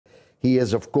He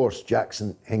is, of course,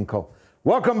 Jackson Hinkle.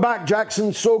 Welcome back,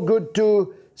 Jackson. So good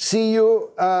to see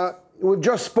you. We've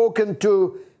just spoken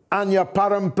to Anya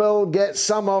Parampil, get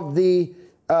some of the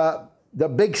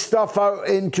big stuff out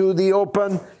into the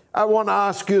open. I want to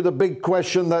ask you the big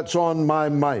question that's on my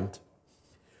mind.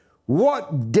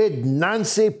 What did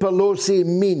Nancy Pelosi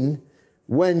mean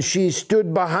when she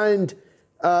stood behind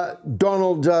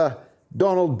Donald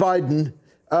Biden,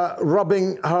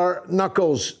 rubbing her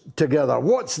knuckles together?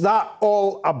 What's that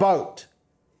all about?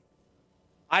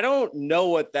 I don't know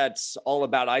what that's all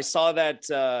about. I saw that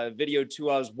video too.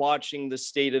 I was watching the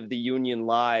State of the Union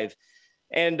live.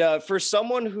 And for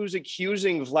someone who's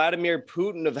accusing Vladimir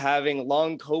Putin of having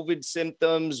long COVID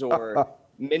symptoms or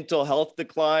mental health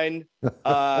decline,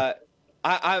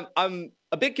 I'm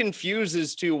a bit confused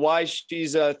as to why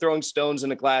she's throwing stones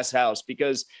in a glass house,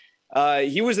 because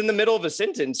he was in the middle of a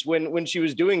sentence when she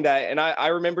was doing that. And I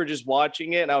remember just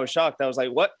watching it and I was shocked. I was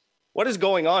like, what is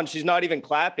going on? She's not even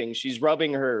clapping. She's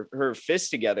rubbing her fists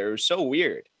together. It was so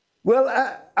weird.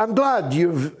 Well, I'm glad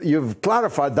you've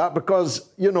clarified that, because,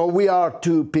 you know, we are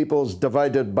two peoples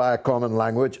divided by a common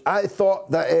language. I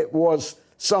thought that it was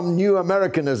some new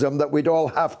Americanism that we'd all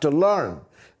have to learn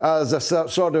as a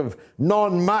sort of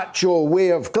non-macho way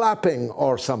of clapping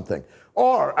or something.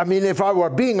 Or, I mean, if I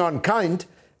were being unkind,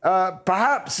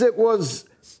 perhaps it was,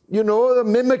 you know,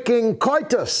 mimicking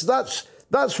coitus.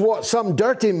 That's what some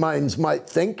dirty minds might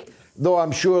think, though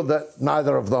I'm sure that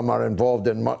neither of them are involved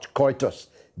in much coitus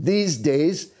these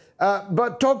days.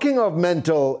 But talking of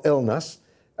mental illness,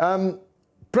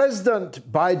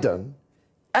 President Biden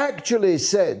actually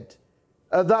said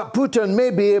that Putin may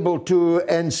be able to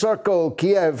encircle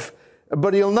Kiev,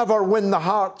 but he'll never win the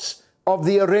hearts of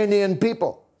the Iranian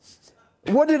people.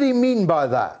 What did he mean by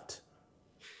that?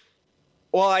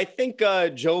 Well, I think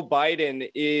Joe Biden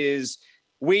is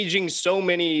waging so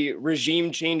many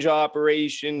regime change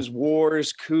operations,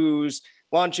 wars, coups,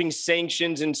 launching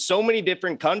sanctions in so many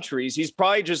different countries. He's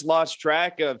probably just lost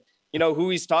track of, you know, who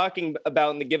he's talking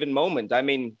about in the given moment. I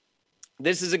mean,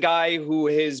 this is a guy who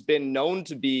has been known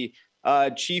to be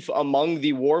chief among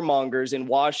the warmongers in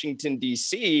Washington,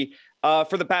 D.C.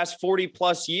 For the past 40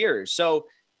 plus years. So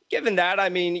given that, I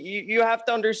mean, you have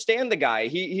to understand the guy.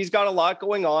 He's got a lot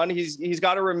going on. He's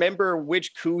got to remember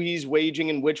which coup he's waging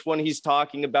and which one he's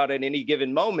talking about at any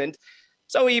given moment.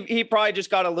 So he probably just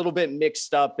got a little bit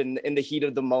mixed up in the heat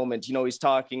of the moment. You know, he's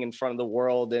talking in front of the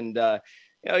world, and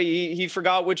you know, he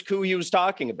forgot which coup he was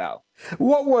talking about.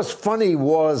 What was funny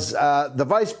was the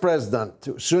vice president,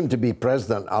 soon to be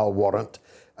president, Al Warrant,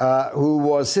 who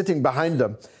was sitting behind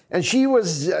him. And she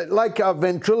was like a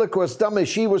ventriloquist dummy.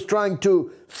 She was trying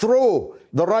to throw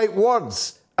the right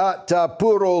words at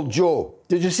poor old Joe.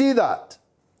 Did you see that?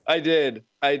 I did.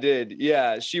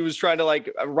 Yeah. She was trying to,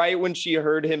 like, right when she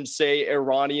heard him say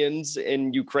Iranians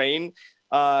in Ukraine,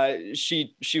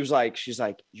 she's like,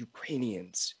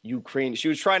 Ukrainians, Ukraine. She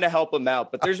was trying to help him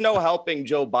out, but there's no helping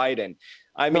Joe Biden.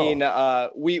 I mean,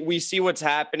 we see what's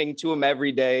happening to him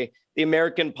every day. The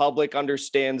American public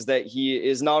understands that he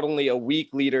is not only a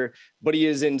weak leader, but he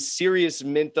is in serious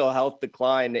mental health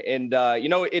decline. And, you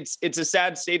know, it's a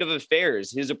sad state of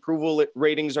affairs. His approval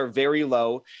ratings are very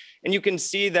low. And you can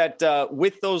see that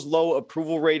with those low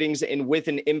approval ratings and with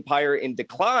an empire in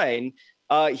decline,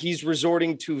 he's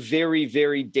resorting to very,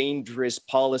 very dangerous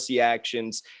policy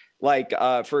actions, like,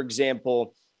 for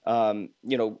example,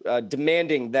 you know,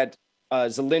 demanding that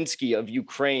Zelensky of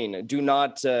Ukraine do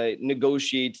not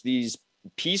negotiate these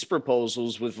peace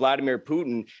proposals with Vladimir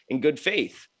Putin in good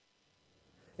faith.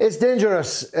 It's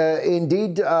dangerous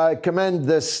indeed. I commend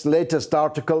this latest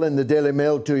article in the Daily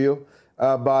Mail to you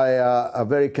by a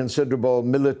very considerable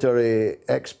military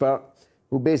expert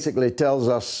who basically tells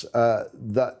us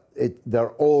that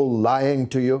they're all lying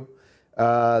to you,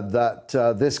 that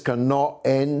this cannot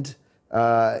end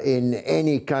in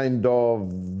any kind of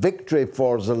victory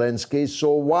for Zelensky.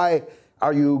 So why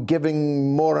are you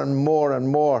giving more and more and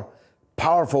more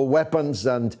powerful weapons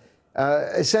and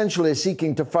essentially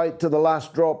seeking to fight to the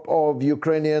last drop of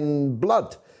Ukrainian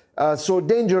blood? So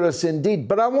dangerous indeed.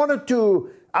 But I wanted to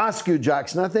ask you,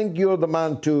 Jackson, I think you're the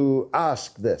man to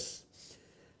ask this.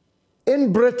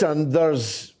 In Britain,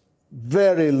 there's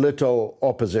very little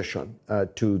opposition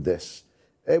to this.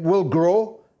 It will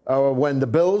grow when the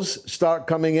bills start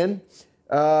coming in.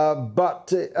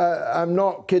 But I'm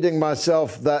not kidding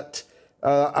myself that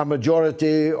a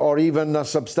majority or even a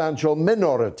substantial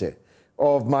minority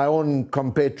of my own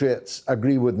compatriots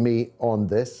agree with me on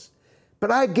this. But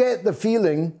I get the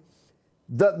feeling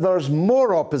that there's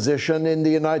more opposition in the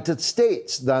United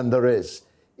States than there is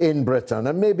in Britain,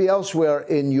 and maybe elsewhere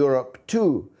in Europe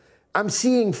too. I'm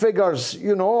seeing figures,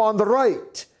 you know, on the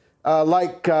right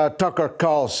like Tucker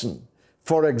Carlson,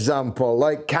 for example,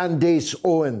 like Candace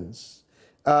Owens,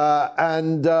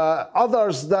 and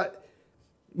others that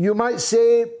you might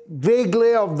say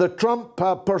vaguely of the Trump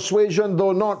persuasion,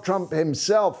 though not Trump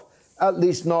himself, at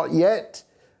least not yet.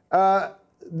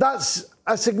 That's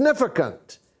a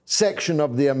significant section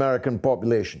of the American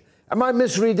population. Am I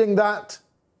misreading that?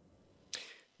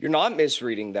 You're not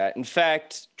misreading that. In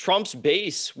fact, Trump's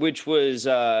base, which was,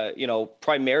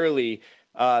 primarily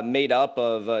made up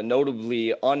of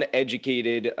notably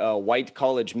uneducated white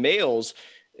college males,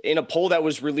 in a poll that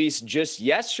was released just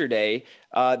yesterday,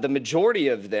 the majority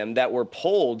of them that were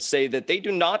polled say that they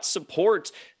do not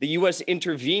support the U.S.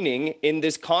 intervening in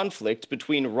this conflict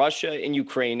between Russia and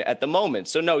Ukraine at the moment.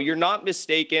 So no, you're not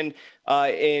mistaken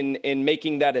in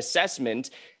making that assessment.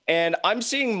 And I'm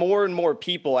seeing more and more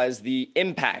people, as the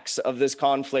impacts of this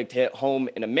conflict hit home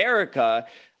in America,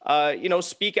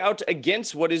 speak out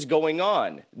against what is going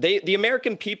on. The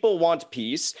American people want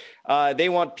peace. They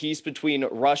want peace between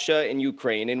Russia and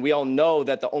Ukraine. And we all know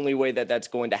that the only way that that's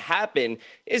going to happen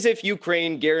is if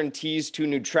Ukraine guarantees to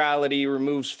neutrality,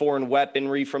 removes foreign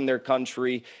weaponry from their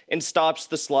country, and stops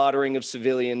the slaughtering of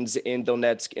civilians in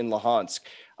Donetsk and Luhansk.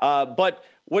 But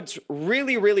what's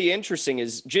really, really interesting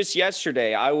is just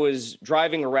yesterday, I was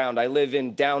driving around. I live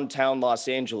in downtown Los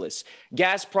Angeles.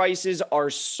 Gas prices are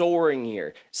soaring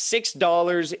here.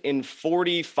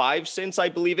 $6.45, I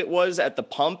believe it was, at the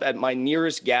pump at my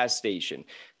nearest gas station.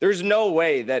 There's no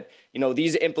way that,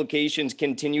 these implications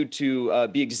continue to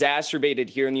be exacerbated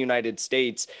here in the United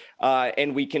States.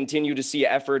 And we continue to see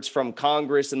efforts from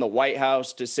Congress and the White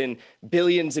House to send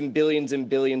billions and billions and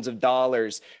billions of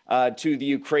dollars to the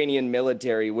Ukrainian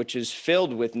military, which is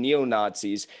filled with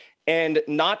neo-Nazis, and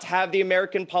not have the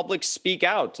American public speak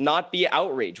out, not be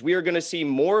outraged. We are going to see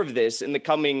more of this in the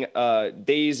coming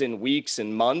days and weeks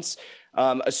and months,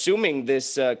 assuming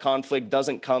this conflict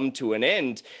doesn't come to an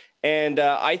end. And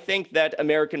I think that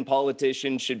American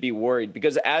politicians should be worried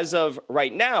because as of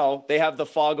right now, they have the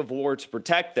fog of war to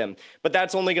protect them. But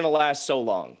that's only going to last so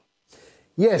long.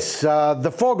 Yes,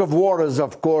 the fog of war is,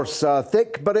 of course,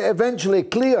 thick, but it eventually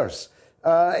clears.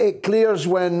 It clears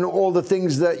when all the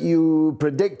things that you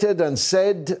predicted and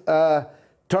said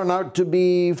turn out to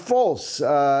be false.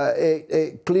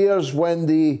 It clears when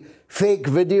the fake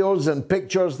videos and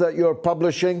pictures that you're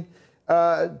publishing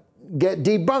get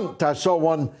debunked. I saw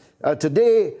one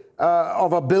today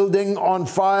of a building on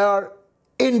fire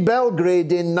in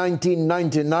Belgrade in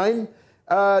 1999,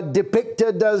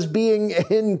 depicted as being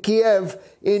in Kiev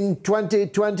in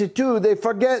 2022. They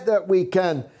forget that we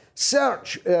can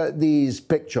search these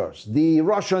pictures. The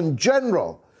Russian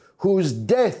general whose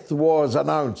death was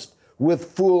announced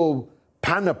with full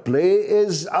panoply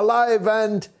is alive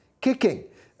and kicking.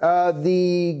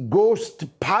 The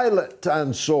ghost pilot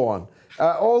and so on.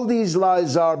 All these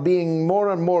lies are being more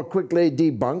and more quickly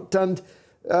debunked, and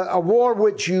a war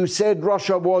which you said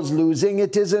Russia was losing,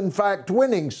 it is in fact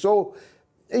winning. So,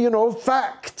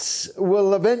 facts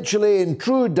will eventually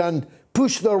intrude and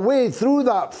push their way through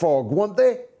that fog, won't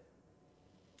they?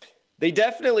 They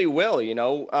definitely will,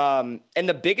 and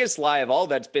the biggest lie of all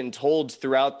that's been told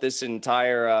throughout this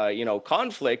entire,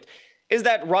 conflict is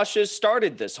that Russia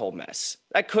started this whole mess.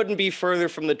 That couldn't be further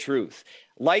from the truth.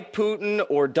 Like Putin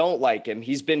or don't like him,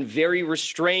 he's been very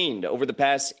restrained over the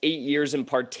past 8 years in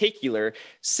particular,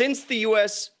 since the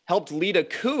U.S. helped lead a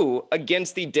coup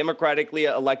against the democratically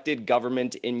elected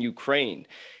government in Ukraine.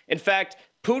 In fact,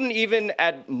 Putin even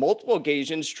at multiple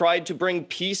occasions tried to bring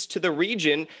peace to the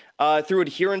region through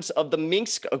adherence of the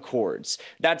Minsk Accords.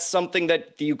 That's something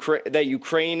that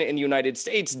Ukraine and the United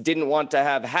States didn't want to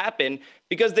have happen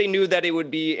because they knew that it would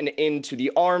be an end to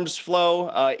the arms flow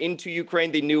into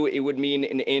Ukraine. They knew it would mean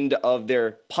an end of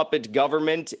their puppet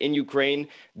government in Ukraine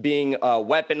being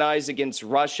weaponized against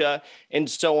Russia, and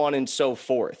so on and so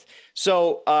forth.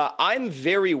 So I'm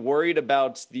very worried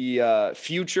about the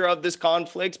future of this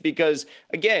conflict because,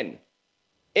 again,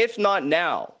 if not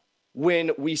now,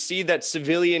 when we see that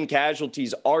civilian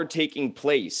casualties are taking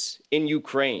place in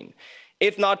Ukraine,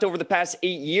 if not over the past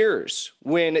 8 years,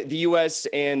 when the U.S.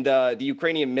 and the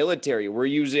Ukrainian military were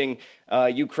using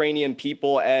Ukrainian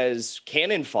people as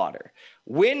cannon fodder,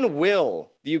 when will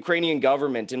the Ukrainian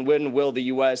government and when will the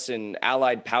U.S. and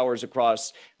allied powers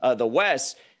across the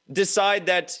West decide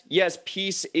that, yes,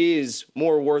 peace is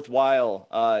more worthwhile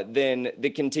than the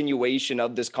continuation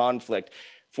of this conflict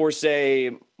for,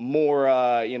 say,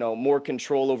 more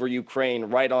control over Ukraine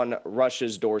right on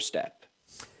Russia's doorstep?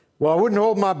 Well, I wouldn't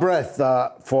hold my breath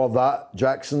for that,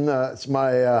 Jackson. It's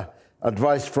my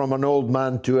advice from an old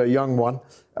man to a young one,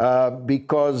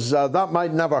 because that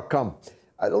might never come.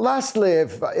 Lastly,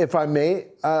 if I may,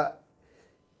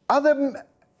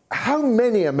 how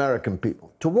many American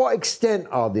people, to what extent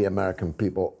are the American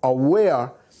people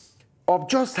aware of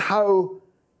just how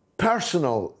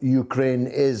personal Ukraine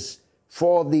is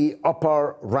for the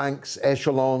upper ranks,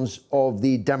 echelons of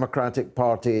the Democratic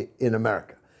Party in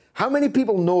America? How many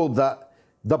people know that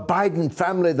the Biden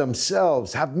family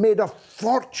themselves have made a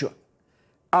fortune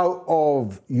out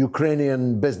of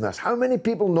Ukrainian business? How many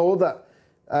people know that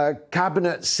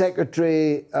Cabinet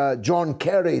Secretary John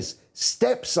Kerry's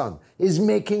stepson is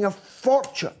making a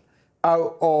fortune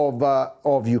out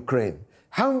of Ukraine?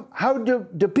 How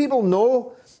do people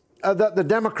know that the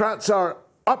Democrats are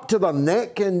up to their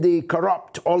neck in the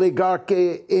corrupt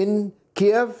oligarchy in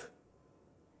Kiev?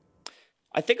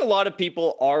 I think a lot of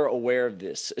people are aware of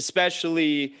this,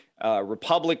 especially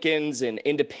Republicans and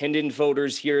independent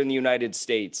voters here in the United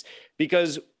States,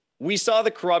 because we saw the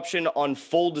corruption on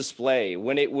full display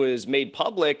when it was made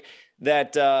public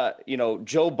that,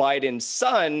 Joe Biden's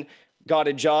son got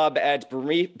a job at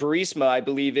Burisma. I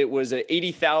believe it was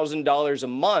 $80,000 a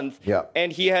month. Yeah.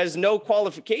 And he has no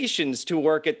qualifications to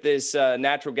work at this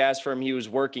natural gas firm he was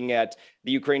working at,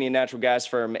 the Ukrainian natural gas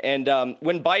firm. And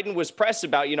when Biden was pressed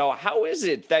about, how is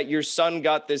it that your son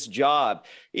got this job?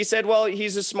 He said, well,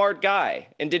 he's a smart guy,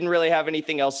 and didn't really have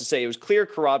anything else to say. It was clear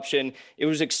corruption. It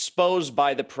was exposed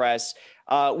by the press.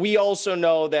 We also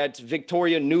know that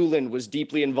Victoria Nuland was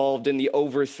deeply involved in the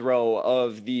overthrow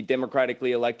of the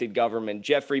democratically elected government.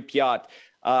 Jeffrey Piat,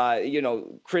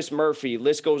 Chris Murphy,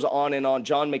 list goes on and on,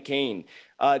 John McCain.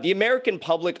 The American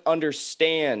public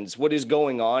understands what is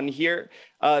going on here.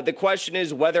 The question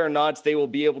is whether or not they will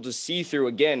be able to see through,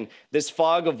 again, this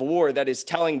fog of war that is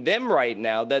telling them right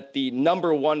now that the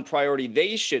number one priority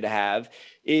they should have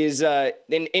is an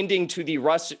ending to the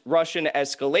Russian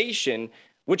escalation,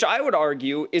 which I would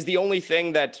argue is the only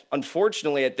thing that,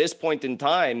 unfortunately, at this point in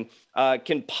time,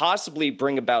 can possibly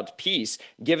bring about peace,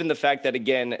 given the fact that,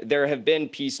 again, there have been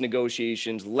peace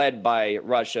negotiations led by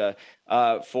Russia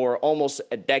for almost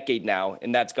a decade now,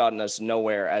 and that's gotten us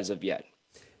nowhere as of yet.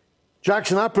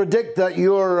 Jackson, I predict that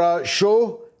your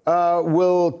show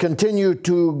will continue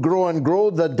to grow and grow,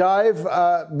 The Dive,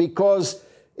 because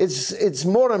it's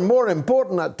more and more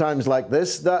important at times like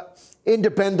this that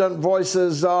independent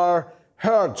voices are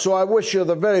heard. So I wish you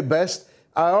the very best.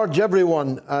 I urge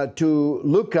everyone to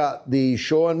look at the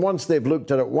show, and once they've looked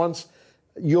at it once,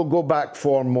 you'll go back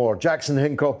for more. Jackson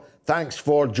Hinkle, thanks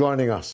for joining us.